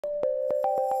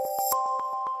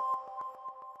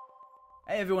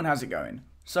Hey everyone, how's it going?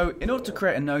 So in order to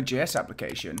create a Node.js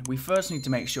application, we first need to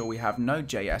make sure we have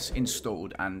Node.js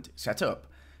installed and set up.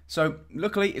 So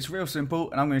luckily it's real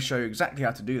simple and I'm going to show you exactly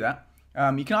how to do that.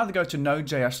 You can either go to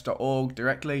nodejs.org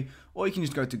directly, or you can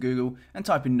just go to Google and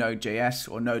type in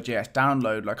Node.js or Node.js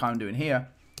download like I'm doing here.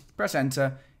 Press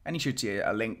enter and you should see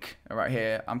a link right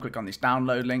here. I'm clicking on this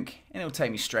download link and it'll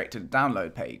take me straight to the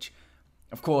download page.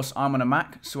 Of course, I'm on a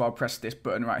Mac, so I'll press this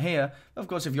button right here. Of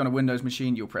course, if you're on a Windows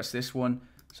machine, you'll press this one.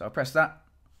 So I'll press that,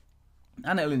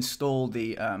 and it'll install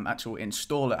the actual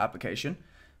installer application.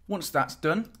 Once that's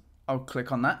done, I'll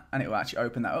click on that, and it will actually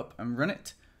open that up and run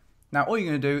it. Now, all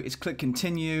you're going to do is click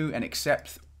continue and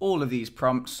accept all of these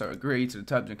prompts, so agree to the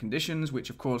terms and conditions, which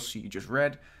of course you just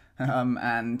read,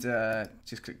 and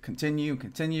just click continue,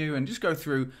 and just go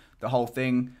through the whole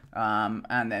thing,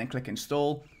 and then click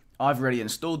install. I've already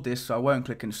installed this, so I won't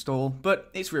click install, but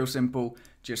it's real simple.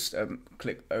 Just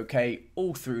click OK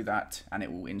all through that, and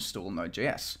it will install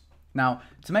Node.js. Now,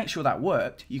 to make sure that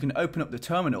worked, you can open up the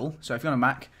terminal. So if you're on a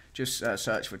Mac, just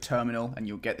search for terminal, and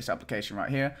you'll get this application right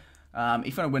here.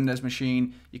 If you're on a Windows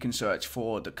machine, you can search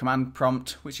for the command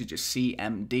prompt, which is just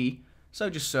cmd. So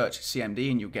just search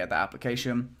cmd, and you'll get that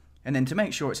application. And then to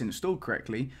make sure it's installed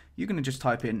correctly, you're going to just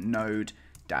type in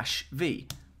node-v.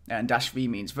 And -v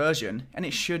means version, and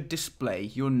it should display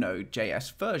your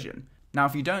Node.js version. Now,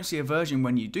 if you don't see a version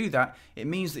when you do that, it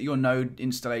means that your Node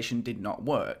installation did not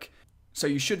work. So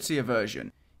you should see a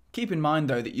version. Keep in mind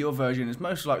though that your version is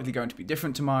most likely going to be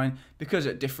different to mine, because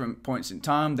at different points in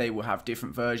time they will have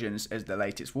different versions as the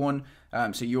latest one.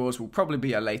 So yours will probably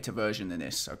be a later version than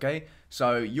this, okay?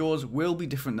 So yours will be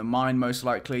different than mine most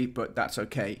likely, but that's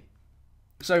okay.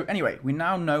 So anyway, we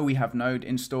now know we have Node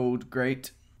installed,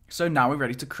 great. So now we're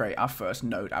ready to create our first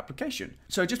Node application.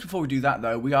 So just before we do that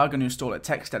though, we are going to install a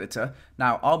text editor.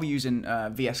 Now I'll be using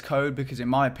VS Code because in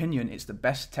my opinion it's the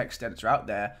best text editor out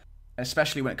there,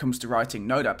 especially when it comes to writing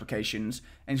Node applications.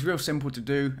 And it's real simple to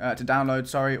do, to download,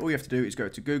 sorry. All you have to do is go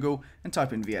to Google and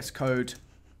type in VS Code.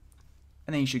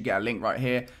 And then you should get a link right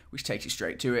here, which takes you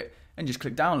straight to it, and just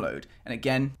click download. And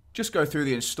again, just go through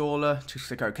the installer, just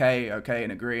click OK,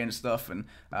 and agree and stuff, and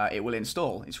it will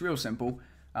install. It's real simple.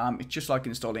 It's just like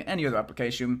installing any other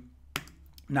application.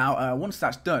 Now, once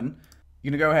that's done,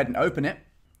 you're going to go ahead and open it.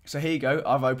 So here you go.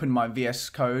 I've opened my VS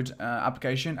Code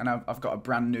application, and I've got a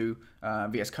brand new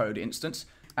VS Code instance.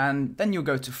 And then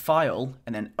you'll go to File,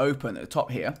 and then Open at the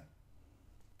top here.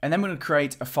 And then we're going to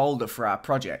create a folder for our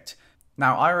project.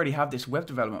 Now, I already have this web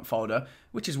development folder,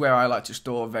 which is where I like to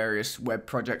store various web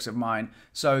projects of mine.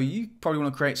 So you probably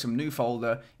want to create some new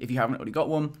folder if you haven't already got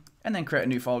one, and then create a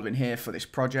new folder in here for this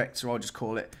project. So I'll just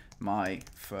call it my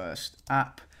first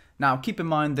app. Now, keep in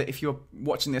mind that if you're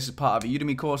watching this as part of a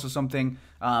Udemy course or something,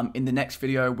 in the next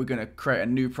video, we're going to create a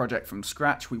new project from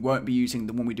scratch. We won't be using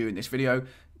the one we do in this video.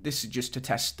 This is just to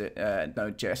test that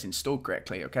Node.js installed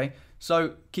correctly, okay?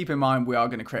 So keep in mind we are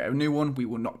going to create a new one. We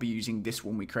will not be using this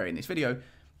one we create in this video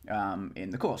in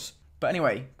the course. But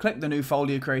anyway, click the new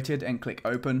folder you created and click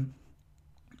open.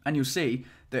 And you'll see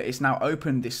that it's now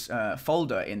opened this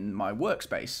folder in my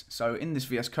workspace. So in this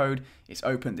VS Code, it's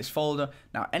opened this folder.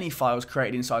 Now any files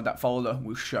created inside that folder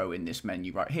will show in this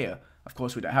menu right here. Of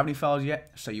course, we don't have any files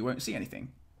yet, so you won't see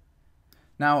anything.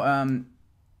 Now,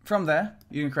 from there,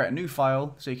 you can create a new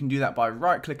file. So you can do that by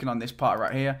right-clicking on this part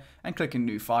right here and clicking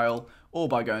New File, or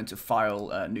by going to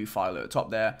File, New File at the top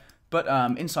there. But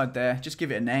inside there, just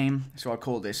give it a name. So I'll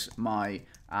call this my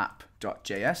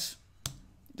app.js.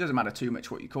 It doesn't matter too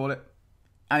much what you call it.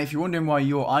 And if you're wondering why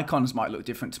your icons might look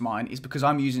different to mine, it's because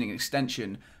I'm using an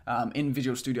extension. In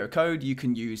Visual Studio Code, you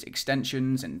can use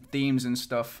extensions and themes and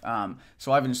stuff.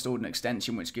 So I've installed an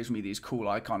extension which gives me these cool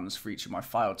icons for each of my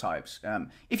file types.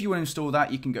 If you want to install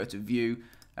that, you can go to View,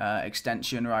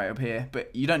 Extension right up here.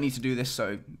 But you don't need to do this,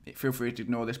 so feel free to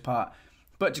ignore this part.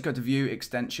 But just go to View,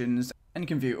 Extensions, and you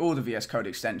can view all the VS Code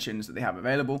extensions that they have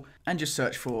available. And just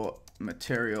search for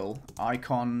Material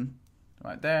Icon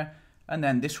right there. And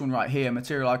then this one right here,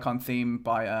 Material Icon Theme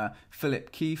by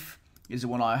Philip Keefe, is the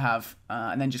one I have.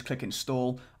 And then just click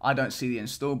Install. I don't see the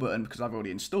Install button because I've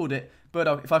already installed it. But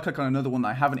if I click on another one that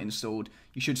I haven't installed,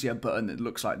 you should see a button that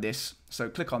looks like this. So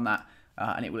click on that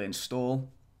and it will install.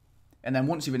 And then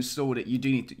once you've installed it, you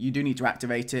do need to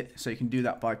activate it. So you can do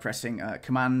that by pressing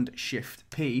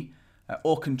Command-Shift-P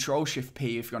or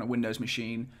Control-Shift-P if you're on a Windows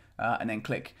machine. And then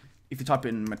click. If you type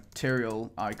in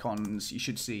Material Icons, you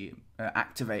should see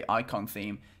Activate Icon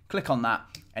Theme. Click on that,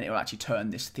 and it will actually turn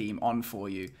this theme on for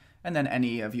you. And then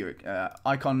any of your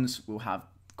icons will have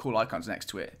cool icons next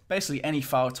to it. Basically, any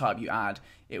file type you add,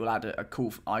 it will add a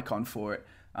cool icon for it.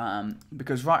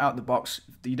 because right out the box,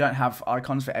 you don't have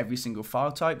icons for every single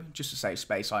file type, just to save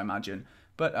space, I imagine.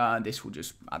 But this will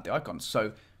just add the icons.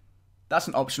 So that's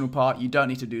an optional part. You don't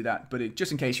need to do that. But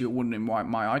just in case you're wondering why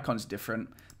my icon's different,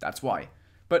 that's why.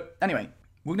 But anyway,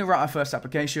 we're going to write our first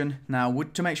application. Now,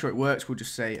 to make sure it works, we'll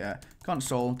just say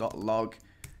console.log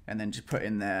and then just put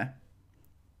in there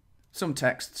some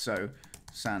text. So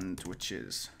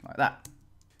sandwiches, like that.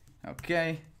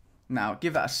 Okay. Now,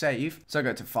 give that a save. So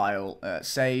go to File,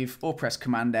 Save, or press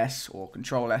Command S or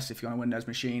Control S if you're on a Windows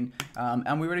machine.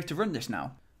 And we're ready to run this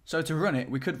now. So to run it,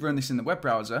 we could run this in the web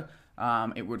browser.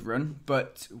 It would run,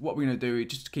 but what we're going to do,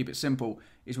 just to keep it simple,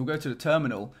 is we'll go to the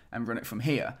terminal and run it from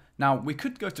here. Now, we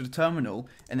could go to the terminal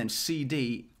and then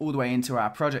CD all the way into our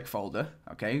project folder.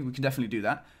 Okay, we can definitely do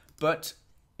that. But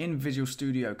in Visual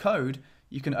Studio Code,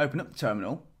 you can open up the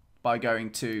terminal by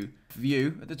going to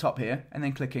View at the top here and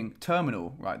then clicking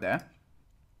Terminal right there.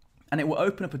 And it will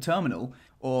open up a terminal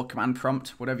or command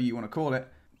prompt, whatever you want to call it,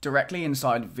 directly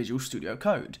inside Visual Studio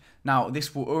Code. Now,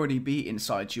 this will already be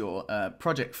inside your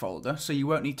project folder, so you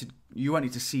won't need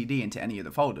to CD into any of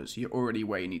the folders. You're already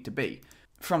where you need to be.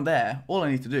 From there, all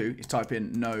I need to do is type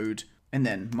in node and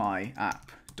then my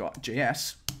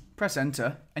app.js, press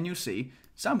enter, and you'll see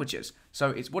sandwiches.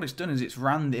 So what it's done is it's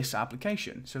ran this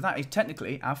application. So that is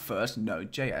technically our first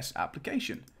Node.js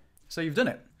application. So you've done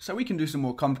it. So we can do some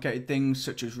more complicated things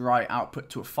such as write output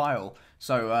to a file.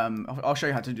 So I'll show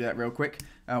you how to do that real quick.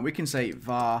 We can say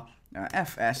var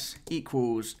fs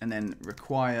equals and then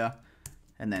require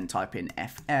and then type in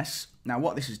fs. Now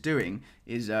what this is doing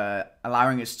is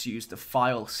allowing us to use the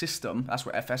file system, that's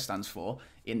what fs stands for,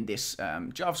 in this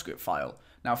JavaScript file.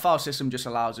 Now file system just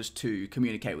allows us to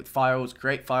communicate with files,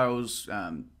 create files,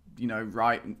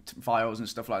 write files and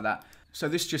stuff like that. So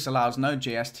this just allows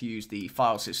Node.js to use the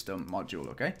file system module,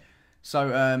 okay?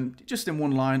 So just in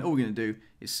one line, all we're going to do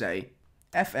is say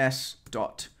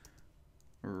fs.write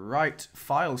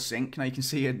file sync. Now you can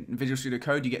see in Visual Studio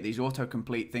Code you get these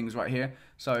autocomplete things right here.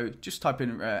 So just type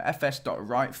in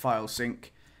fs.write file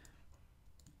sync,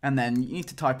 and then you need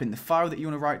to type in the file that you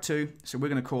want to write to. So we're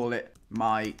going to call it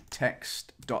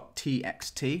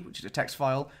mytext.txt, which is a text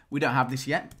file. We don't have this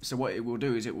yet, so what it will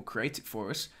do is it will create it for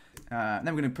us. Then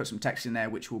we're going to put some text in there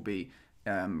which will be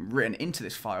written into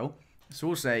this file. So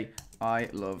we'll say, I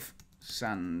love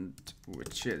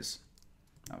sandwiches.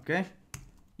 Okay.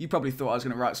 You probably thought I was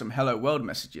going to write some hello world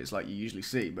messages like you usually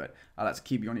see, but I like to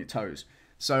keep you on your toes.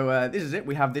 So this is it.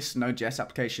 We have this Node.js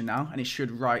application now, and it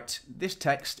should write this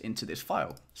text into this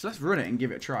file. So let's run it and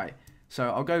give it a try. So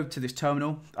I'll go to this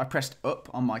terminal. I pressed up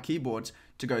on my keyboard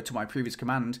to go to my previous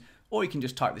command, or you can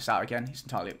just type this out again. It's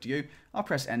entirely up to you. I'll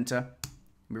press enter.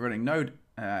 We're running node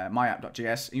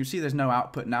myapp.js, and you'll see there's no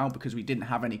output now because we didn't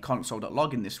have any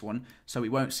console.log in this one, so we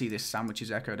won't see this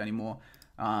sandwiches echoed anymore.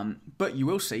 But you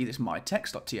will see this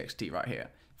mytext.txt right here.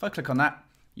 If I click on that,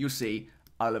 you'll see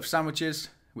I love sandwiches,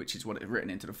 which is what is written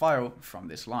into the file from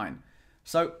this line.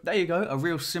 So there you go, a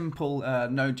real simple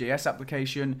Node.js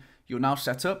application. You're now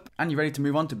set up and you're ready to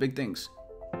move on to big things.